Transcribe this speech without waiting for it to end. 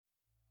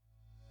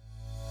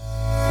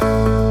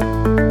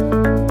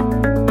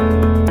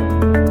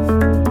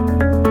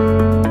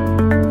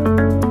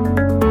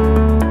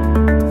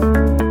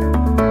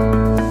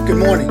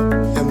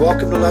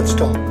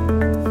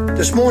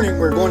This morning,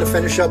 we're going to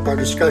finish up our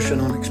discussion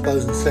on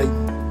exposing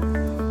Satan.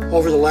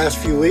 Over the last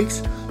few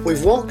weeks,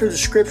 we've walked through the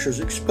scriptures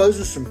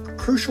exposing some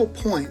crucial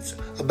points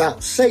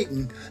about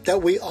Satan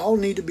that we all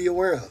need to be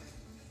aware of.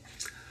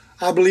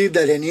 I believe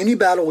that in any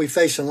battle we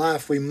face in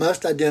life, we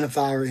must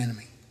identify our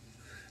enemy.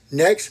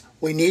 Next,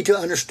 we need to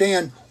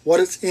understand what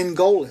its end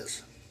goal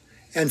is.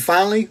 And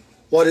finally,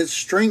 what its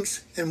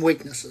strengths and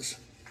weaknesses.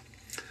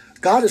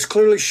 God has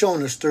clearly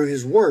shown us through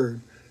His Word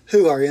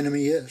who our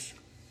enemy is,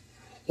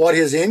 what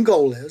his end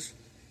goal is,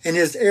 and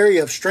his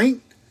area of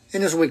strength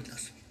and his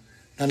weakness.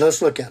 Now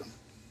let's look at them.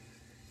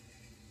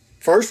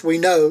 First, we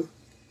know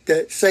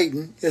that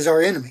Satan is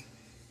our enemy.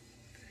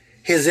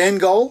 His end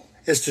goal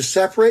is to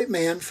separate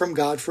man from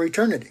God for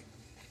eternity.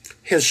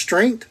 His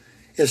strength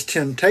is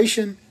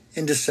temptation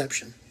and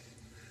deception.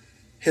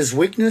 His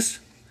weakness,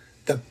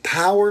 the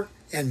power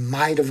and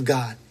might of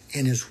God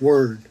in His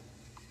Word.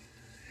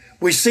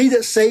 We see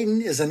that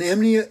Satan is an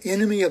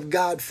enemy of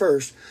God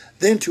first,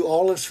 then to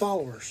all His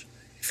followers.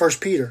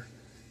 1 Peter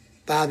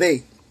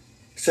 5:8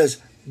 says,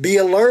 "Be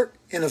alert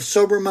and of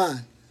sober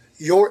mind.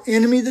 Your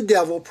enemy, the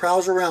devil,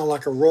 prowls around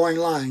like a roaring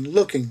lion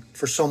looking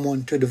for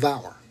someone to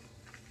devour."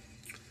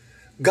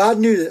 God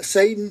knew that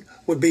Satan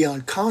would be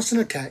on constant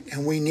attack,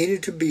 and we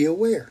needed to be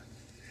aware.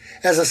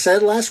 As I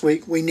said last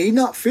week, we need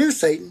not fear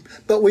Satan,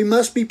 but we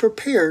must be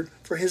prepared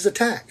for his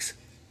attacks.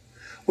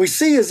 We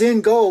see his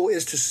end goal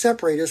is to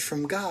separate us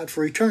from God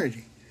for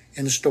eternity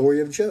in the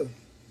story of Job.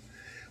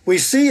 We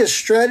see his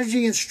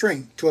strategy and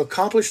strength to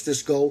accomplish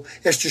this goal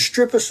is to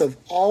strip us of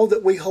all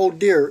that we hold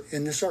dear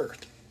in this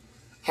earth.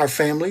 Our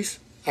families,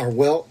 our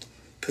wealth,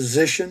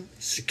 position,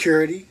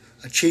 security,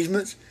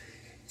 achievements,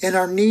 and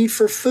our need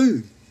for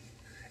food.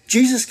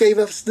 Jesus gave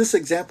us this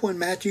example in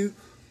Matthew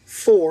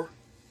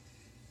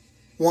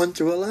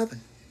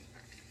 4:1-11.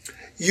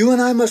 You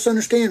and I must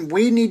understand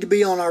we need to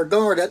be on our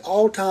guard at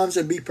all times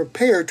and be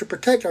prepared to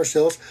protect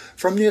ourselves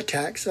from the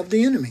attacks of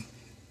the enemy.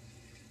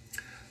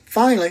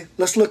 Finally,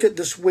 let's look at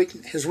his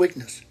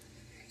weakness.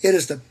 It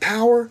is the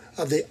power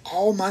of the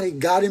Almighty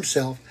God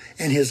Himself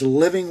and His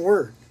living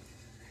Word.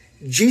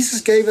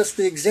 Jesus gave us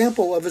the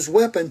example of His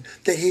weapon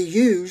that He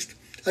used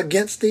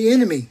against the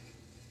enemy.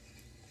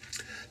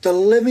 The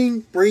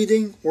living,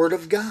 breathing Word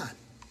of God.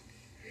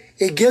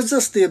 It gives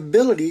us the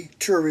ability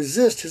to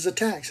resist His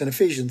attacks in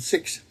Ephesians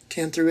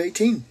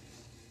 6:10-18.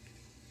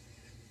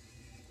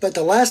 But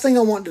the last thing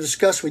I want to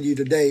discuss with you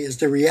today is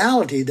the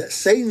reality that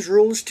Satan's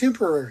rule is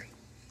temporary.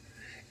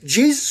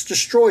 Jesus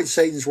destroyed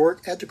Satan's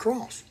work at the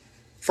cross.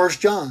 1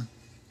 John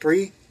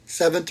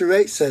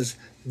 3:7-8 says,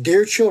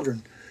 "Dear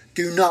children,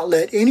 do not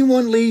let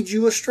anyone lead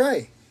you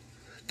astray.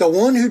 The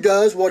one who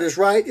does what is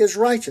right is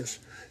righteous,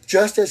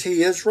 just as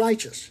he is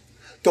righteous.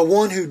 The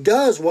one who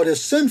does what is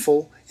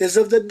sinful is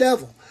of the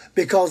devil,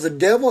 because the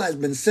devil has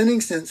been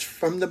sinning since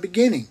from the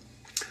beginning."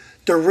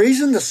 The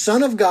reason the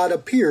Son of God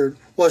appeared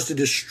was to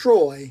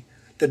destroy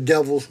the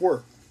devil's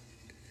work.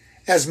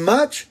 As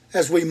much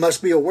as we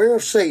must be aware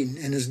of Satan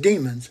and his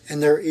demons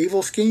and their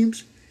evil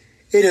schemes,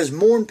 it is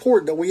more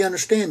important that we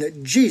understand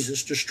that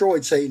Jesus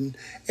destroyed Satan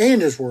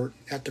and his work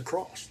at the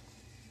cross.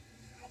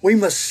 We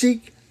must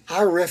seek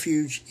our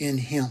refuge in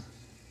Him.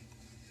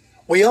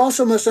 We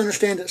also must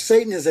understand that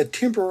Satan is a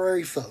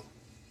temporary foe.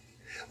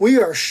 We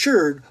are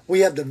assured we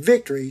have the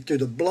victory through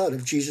the blood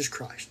of Jesus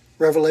Christ.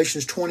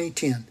 Revelations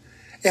 20:10.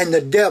 "And the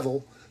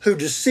devil who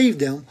deceived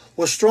them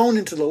was thrown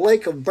into the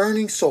lake of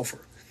burning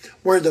sulfur,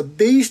 where the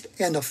beast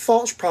and the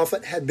false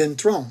prophet had been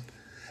thrown.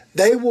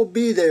 They will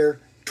be there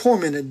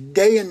tormented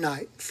day and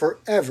night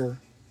forever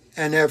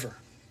and ever."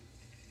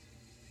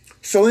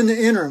 So in the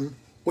interim,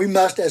 we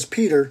must, as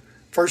Peter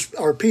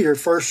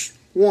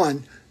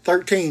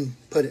 1:13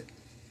 put it,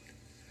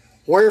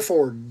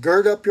 "Wherefore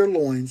gird up your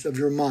loins of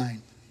your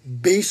mind,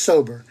 be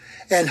sober,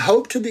 and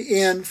hope to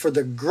the end for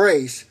the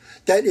grace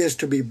that is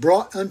to be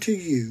brought unto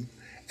you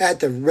at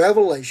the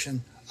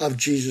revelation of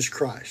Jesus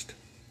Christ."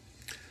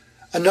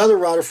 Another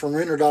writer from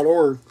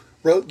Renner.org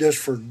wrote this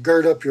for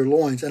 "Gird Up Your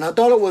Loins," and I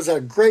thought it was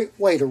a great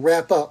way to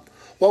wrap up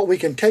what we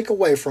can take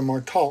away from our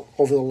talk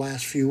over the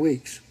last few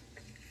weeks.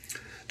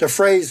 The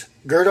phrase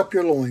 "gird up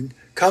your loins"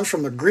 comes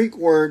from the Greek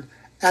word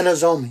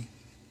anazomi.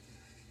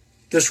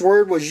 This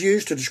word was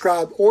used to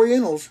describe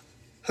Orientals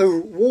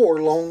who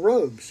wore long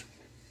robes.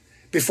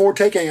 Before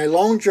taking a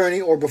long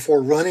journey or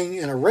before running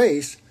in a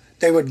race,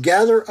 they would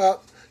gather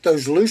up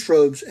those loose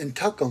robes and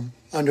tuck them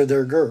under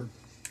their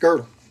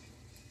girdle.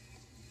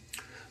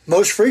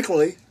 Most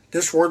frequently,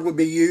 this word would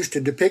be used to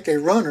depict a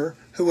runner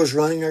who was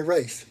running a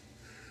race.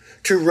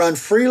 To run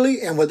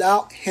freely and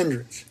without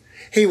hindrance,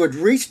 he would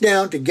reach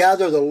down to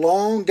gather the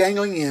long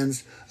dangling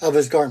ends of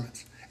his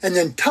garments and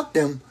then tuck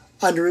them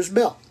under his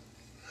belt.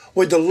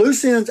 With the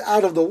loose ends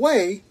out of the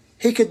way,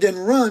 he could then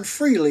run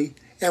freely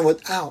and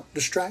without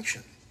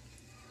distraction.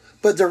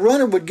 But the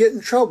runner would get in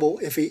trouble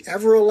if he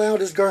ever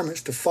allowed his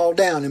garments to fall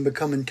down and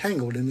become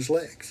entangled in his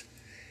legs.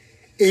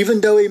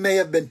 Even though he may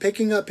have been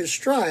picking up his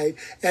stride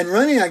and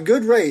running a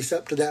good race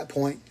up to that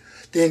point,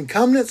 the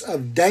encumbrance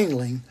of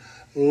dangling,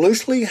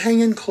 loosely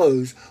hanging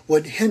clothes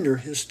would hinder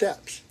his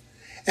steps.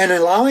 And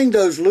allowing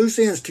those loose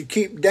ends to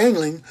keep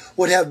dangling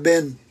would have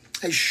been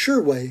a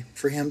sure way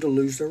for him to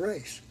lose the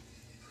race.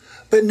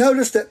 But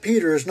notice that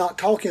Peter is not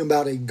talking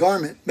about a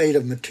garment made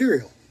of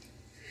material.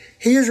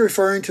 He is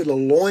referring to the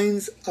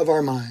loins of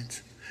our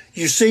minds.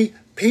 You see,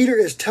 Peter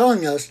is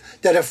telling us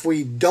that if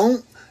we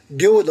don't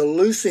deal with the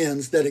loose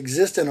ends that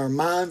exist in our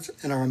minds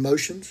and our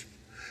emotions,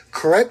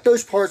 correct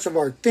those parts of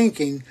our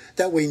thinking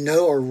that we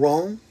know are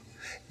wrong,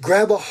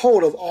 grab a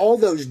hold of all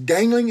those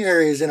dangling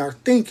areas in our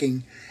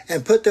thinking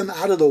and put them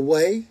out of the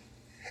way,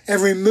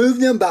 and remove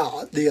them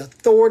by the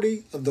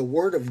authority of the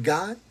Word of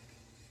God,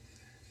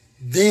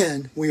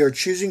 then we are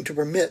choosing to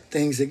permit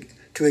things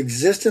to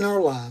exist in our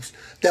lives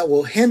that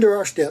will hinder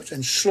our steps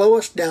and slow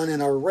us down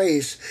in our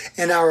race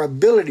and our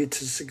ability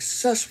to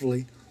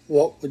successfully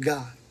walk with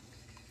God.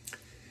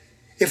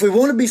 If we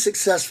want to be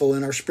successful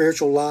in our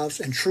spiritual lives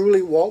and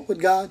truly walk with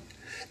God,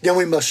 then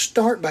we must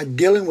start by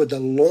dealing with the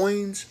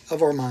loins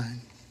of our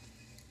mind.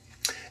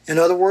 In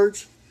other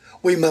words,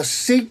 we must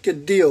seek to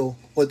deal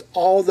with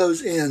all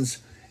those ends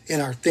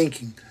in our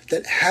thinking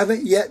that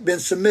haven't yet been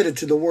submitted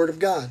to the Word of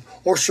God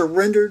or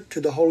surrendered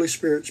to the Holy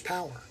Spirit's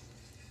power.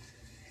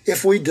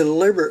 If we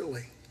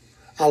deliberately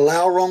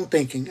allow wrong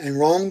thinking and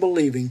wrong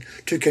believing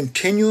to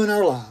continue in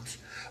our lives,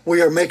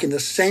 we are making the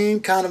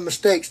same kind of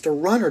mistakes the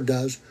runner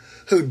does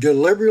who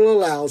deliberately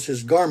allows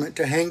his garment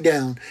to hang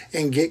down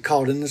and get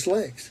caught in his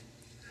legs.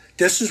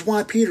 This is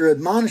why Peter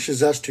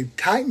admonishes us to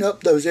tighten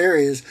up those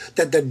areas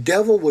that the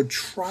devil would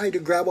try to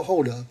grab a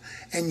hold of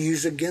and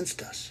use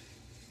against us.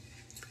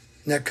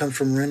 And that comes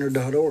from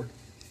Renner.org.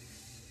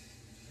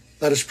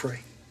 Let us pray.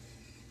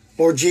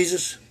 Lord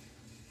Jesus,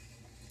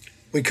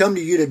 we come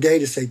to you today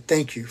to say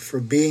thank you for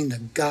being the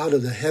God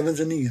of the heavens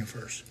and the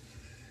universe.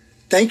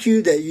 Thank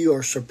you that you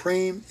are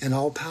supreme and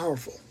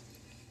all-powerful.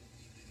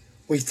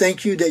 We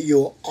thank you that you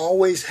will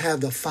always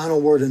have the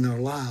final word in our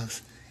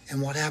lives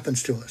and what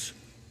happens to us.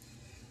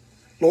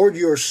 Lord,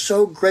 you are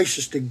so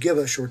gracious to give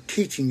us your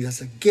teaching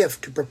as a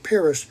gift to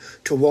prepare us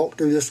to walk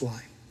through this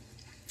life.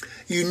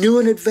 You knew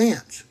in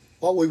advance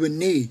what we would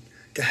need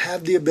to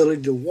have the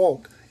ability to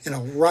walk in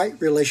a right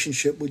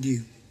relationship with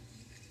you.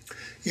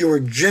 You were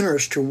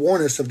generous to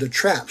warn us of the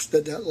traps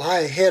that lie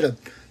ahead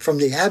from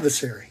the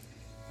adversary.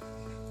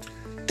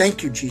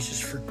 Thank you,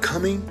 Jesus, for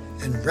coming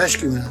and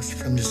rescuing us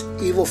from this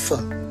evil foe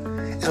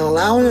and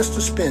allowing us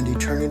to spend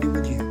eternity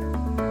with you.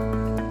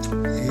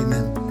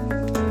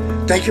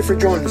 Amen. Thank you for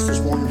joining us this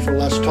morning for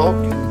Let's Talk.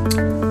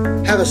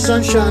 Have a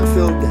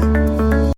sunshine-filled day.